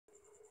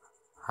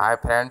Hi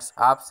friends,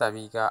 आप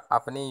सभी का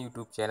अपने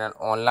YouTube channel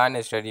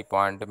online study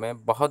point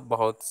में बहुत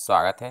बहुत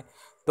स्वागत है।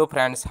 तो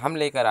फ्रेंड्स, हम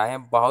लेकर आए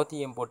हैं बहुत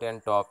ही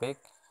इम्पोर्टेंट टॉपिक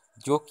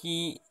जो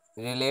कि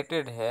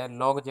रिलेटेड है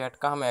लॉग जेट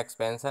का। हम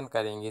एक्सपेंशन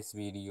करेंगे इस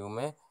वीडियो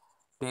में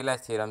टेलर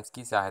थ्योरम्स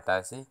की सहायता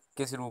से।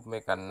 किस रूप में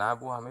करना है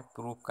वो हमें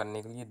प्रूव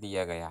करने के लिए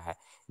दिया गया है।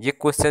 ये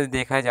क्वेश्चन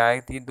देखा जाए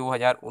तो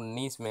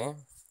 2019 में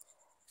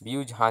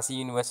व्यू झांसी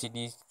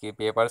यूनिवर्सिटी के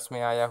पेपर्स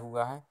में आया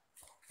हुआ है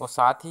और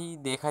साथ ही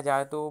देखा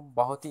जाए तो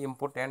बहुत ही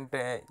इम्पोर्टेंट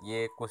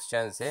ये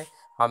क्वेश्चन है,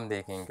 हम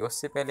देखेंगे।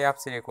 उससे पहले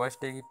आपसे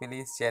रिक्वेस्ट है कि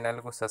प्लीज़ चैनल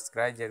को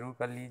सब्सक्राइब जरूर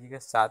कर लीजिएगा,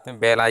 साथ में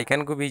बेल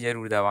आइकन को भी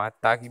ज़रूर दबाएं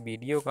ताकि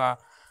वीडियो का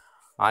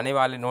आने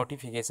वाले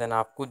नोटिफिकेशन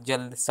आपको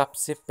जल्द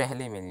सबसे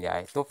पहले मिल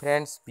जाए। तो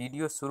फ्रेंड्स,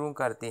 वीडियो शुरू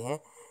करते हैं।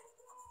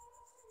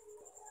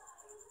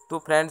 तो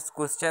फ्रेंड्स,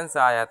 क्वेश्चन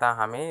आया था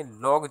हमें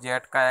लॉग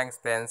जेड का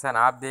एक्सपेंशन।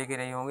 आप देख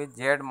रहे होंगे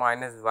जेड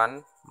माइनस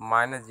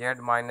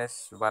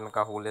वन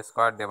का होल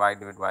स्क्वायर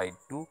डिवाइडेड बाई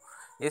 2।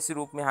 इस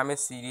रूप में हमें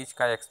सीरीज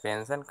का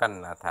एक्सपेंशन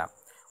करना था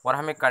और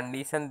हमें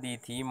कंडीशन दी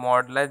थी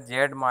modulus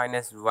Z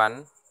minus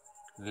one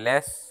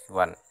less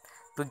one.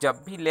 तो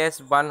जब भी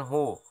लेस वन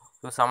हो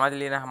तो समझ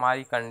लेना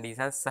हमारी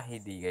कंडीशन सही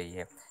दी गई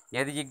है।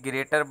 यदि ये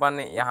ग्रेटर वन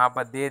यहाँ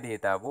पर दे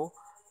देता वो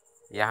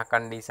यहाँ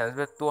कंडीशन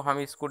पे, तो हम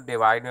इसको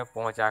डिवाइड में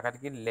पहुँचा कर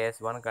के लेस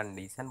वन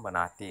कंडीशन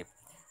बनाते।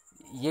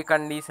 ये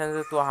कंडीशन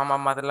से तो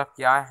हम मतलब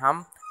क्या है,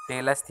 हम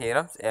टेलर्स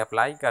थ्योरम्स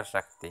अप्लाई कर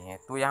सकते हैं।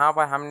 तो यहाँ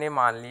पर हमने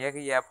मान लिया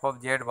कि एफ ऑफ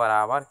जेड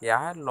बराबर क्या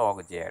है,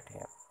 लॉग जेड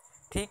है।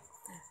 ठीक,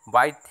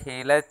 बाई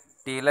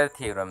टेलर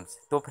थ्योरम्स।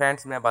 तो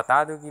फ्रेंड्स, मैं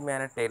बता दूं कि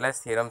मैंने टेलर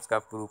थ्योरम्स का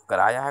प्रूफ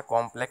कराया है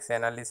कॉम्प्लेक्स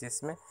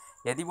एनालिसिस में।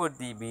 यदि वो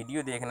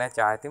वीडियो देखना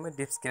चाहते हो, मैं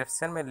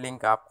डिस्क्रिप्शन में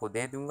लिंक आपको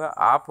दे दूंगा,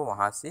 आप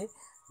वहां से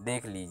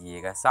देख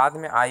लीजिएगा। साथ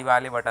में आई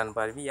वाले बटन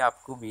पर भी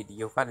आपको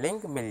वीडियो का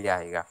लिंक मिल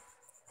जाएगा।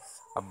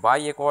 अब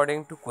बाई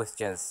अकॉर्डिंग टू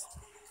क्वेश्चंस,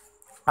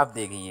 अब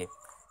देखिए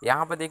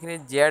यहाँ पर देख रहे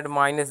हैं Z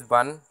minus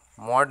one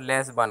mod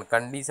less one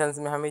conditions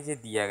में हमें ये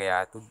दिया गया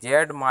है। तो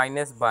जेड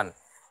माइनस वन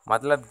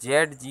मतलब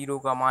जेड जीरो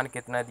का मान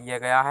कितना दिया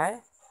गया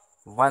है,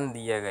 वन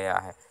दिया गया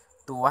है।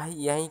 तो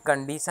वही यही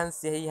कंडीशन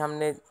से ही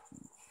हमने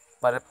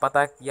पर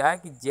पता किया है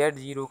कि जेड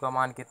जीरो का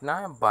मान कितना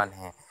है, वन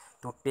है।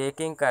 तो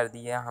टेकिंग कर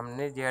दिया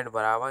हमने जेड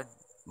बराबर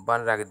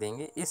वन रख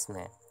देंगे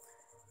इसमें,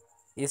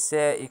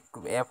 इससे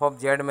एफ ऑफ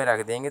जेड में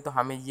रख देंगे तो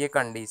हमें ये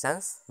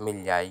कंडीशंस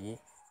मिल जाएगी।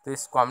 तो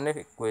इसको हमने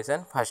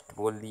इक्वेशन फर्स्ट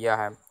बोल दिया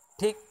है।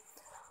 ठीक,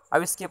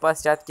 अब इसके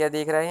पश्चात क्या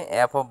देख रहे हैं,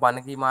 एफ ऑफ वन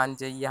की मान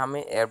चाहिए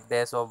हमें, एफ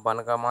डैश ऑफ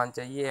वन का मान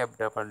चाहिए, F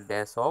double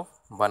dash of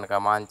one का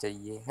मान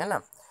चाहिए, है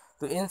ना।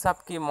 तो इन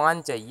सब के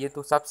मान चाहिए।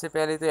 तो सबसे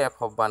पहले तो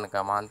एफ ऑफ वन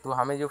का मान, तो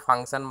हमें जो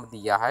फंक्शन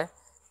दिया है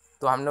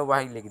तो हमने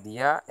वही लिख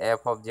दिया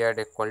F of Z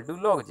equal to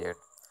log Z.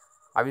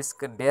 अब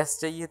इसका डैश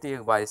चाहिए तो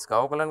एक बार इसका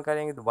अवकलन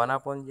करेंगे तो वन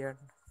अपॉन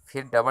जेड।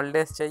 फिर डबल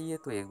डैश चाहिए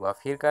तो एक बार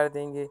फिर कर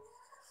देंगे।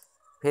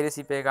 फिर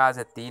इसी प्रकार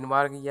से 3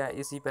 बार किया,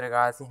 इसी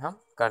प्रकार से हम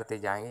करते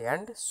जाएंगे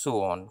एंड सो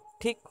ऑन।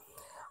 ठीक,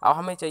 अब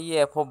हमें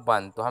चाहिए एफ ऑफ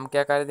वन, तो हम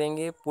क्या कर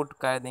देंगे, पुट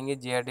कर देंगे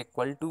Z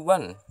equal to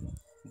one.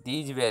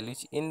 These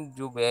values, इन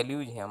जो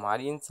वैल्यूज हैं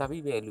हमारी, इन सभी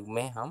वैल्यू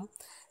में हम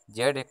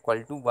जेड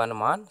इक्वल टू वन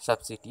मान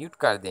सब्सिट्यूट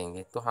कर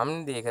देंगे। तो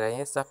हम देख रहे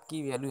हैं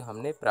सबकी वैल्यू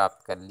हमने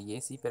प्राप्त कर ली है।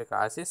 इसी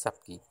प्रकार से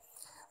सबकी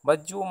बस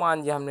जो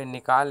मान जो हमने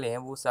निकाले हैं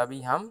वो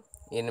सभी हम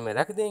इनमें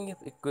रख देंगे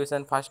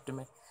इक्वेशन फर्स्ट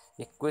में।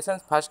 इक्वेशन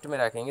फर्स्ट में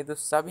रखेंगे तो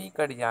सभी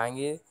कट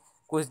जाएंगे,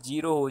 कुछ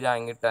जीरो हो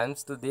जाएंगे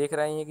टर्म्स। तो देख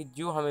रहे हैं कि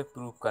जो हमें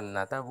प्रूफ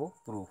करना था वो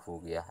प्रूफ हो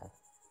गया है।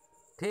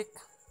 ठीक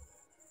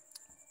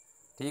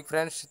ठीक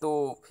फ्रेंड्स,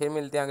 तो फिर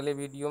मिलते हैं अगले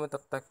वीडियो में।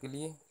 तब तक के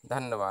लिए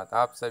धन्यवाद।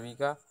 आप सभी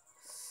का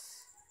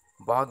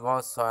बहुत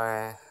बहुत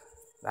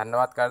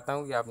धन्यवाद करता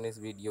हूँ कि आपने इस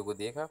वीडियो को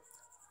देखा।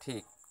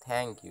 ठीक,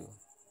 थैंक यू।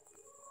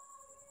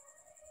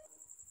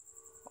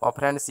 और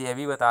फ्रेंड्स, ये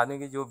भी बता दें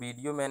कि जो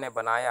वीडियो मैंने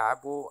बनाया है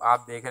वो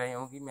आप देख रहे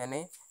हो कि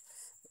मैंने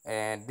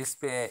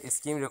डिस्प्ले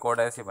स्क्रीन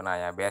रिकॉर्डर से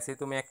बनाया। वैसे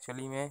तो मैं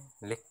एक्चुअली में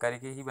लिख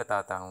करके ही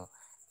बताता हूँ,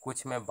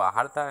 कुछ मैं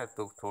बाहर था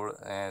तो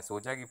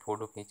सोचा कि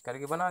फ़ोटो खींच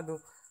करके बना दूँ।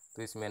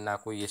 तो इसमें ना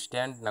कोई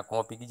स्टैंड ना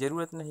कॉपी की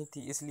ज़रूरत नहीं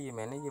थी, इसलिए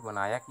मैंने ये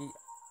बनाया कि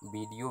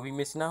वीडियो भी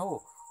मिस ना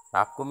हो,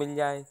 आपको मिल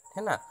जाए,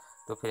 है ना।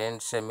 तो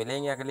फ्रेंड्स,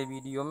 मिलेंगे अगले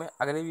वीडियो में।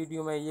 अगले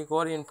वीडियो में एक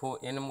और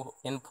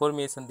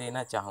इन्फॉर्मेशन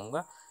देना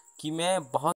चाहूँगा कि मैं बहुत